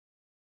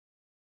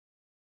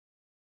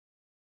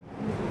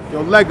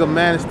Yo, Lega,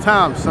 man, it's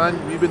time, son.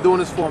 You've been doing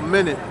this for a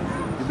minute.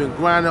 You've been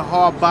grinding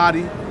hard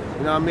body. You know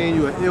what I mean?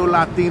 You're an ill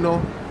Latino.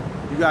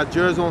 You got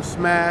Jersey on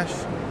Smash,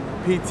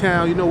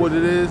 P-Town, you know what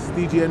it is.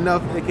 DJ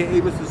Enuff,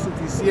 aka Mr.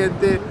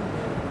 Suficiente.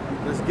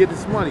 Let's get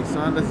this money,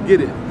 son. Let's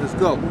get it. Let's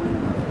go.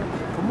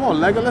 Come on,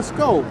 Lega, let's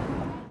go.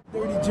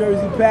 Dirty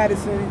Jersey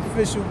Patterson,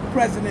 official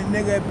president,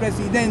 nigga,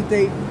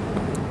 presidente.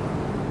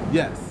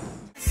 Yes.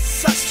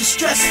 Such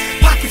distress,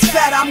 pockets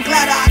fat, I'm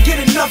glad I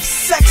get enough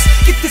sex.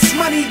 Get this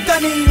money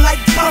done, ain't like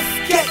Puff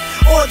Get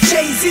or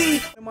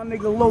Jay-Z. My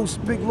nigga Los,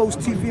 Big Los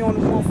TV on the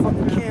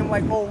motherfucking cam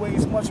like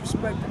always. Much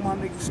respect to my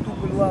nigga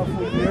Stupid Love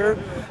for you heard.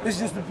 This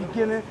is just the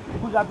beginning.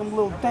 We got them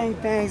little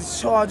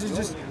things, charges,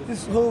 just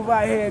this hood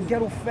right here,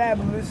 Ghetto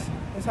Fabulous.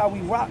 That's how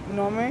we rock, you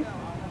know what I mean?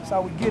 That's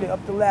how we get it,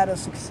 up the ladder of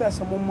success.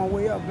 I'm on my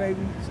way up,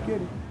 baby. Let's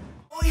get it.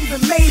 Or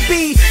even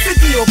maybe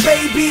 50 or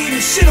baby,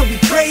 this shit'll be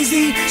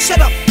crazy.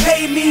 Shut up,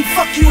 pay me,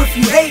 fuck you if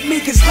you hate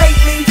me, cause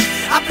lately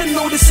I've been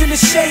noticing the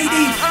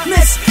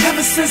shadiness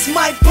ever since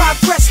my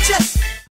progress just